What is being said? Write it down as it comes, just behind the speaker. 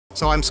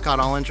So I'm Scott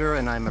Ollinger,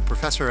 and I'm a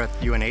professor at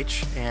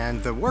UNH,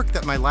 and the work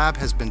that my lab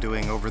has been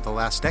doing over the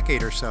last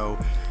decade or so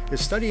is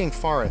studying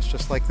forests,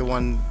 just like the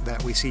one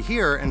that we see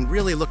here, and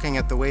really looking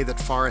at the way that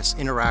forests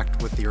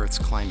interact with the Earth's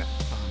climate.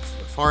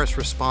 Forests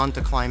respond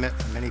to climate.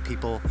 Many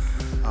people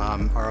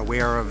are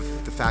aware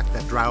of the fact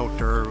that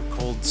drought or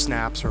cold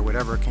snaps or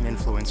whatever can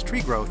influence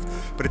tree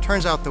growth, but it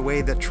turns out the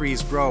way that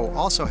trees grow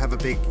also have a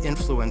big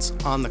influence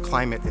on the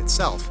climate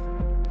itself.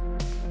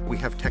 We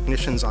have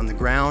technicians on the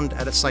ground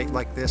at a site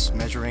like this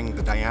measuring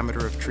the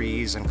diameter of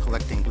trees and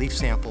collecting leaf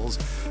samples.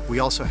 We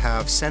also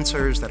have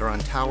sensors that are on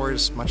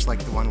towers, much like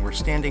the one we're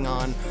standing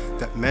on,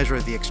 that measure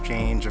the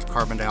exchange of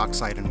carbon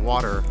dioxide and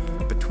water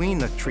between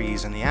the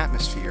trees and the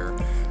atmosphere.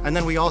 And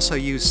then we also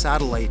use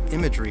satellite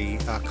imagery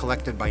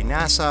collected by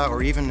NASA,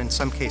 or even in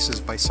some cases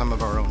by some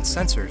of our own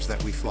sensors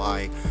that we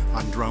fly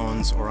on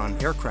drones or on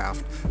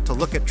aircraft to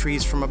look at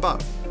trees from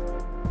above.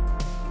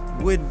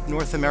 Would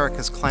North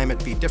America's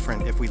climate be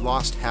different if we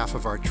lost half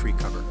of our tree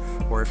cover,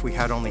 or if we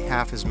had only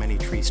half as many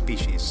tree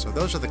species? So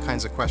those are the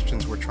kinds of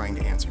questions we're trying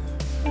to answer.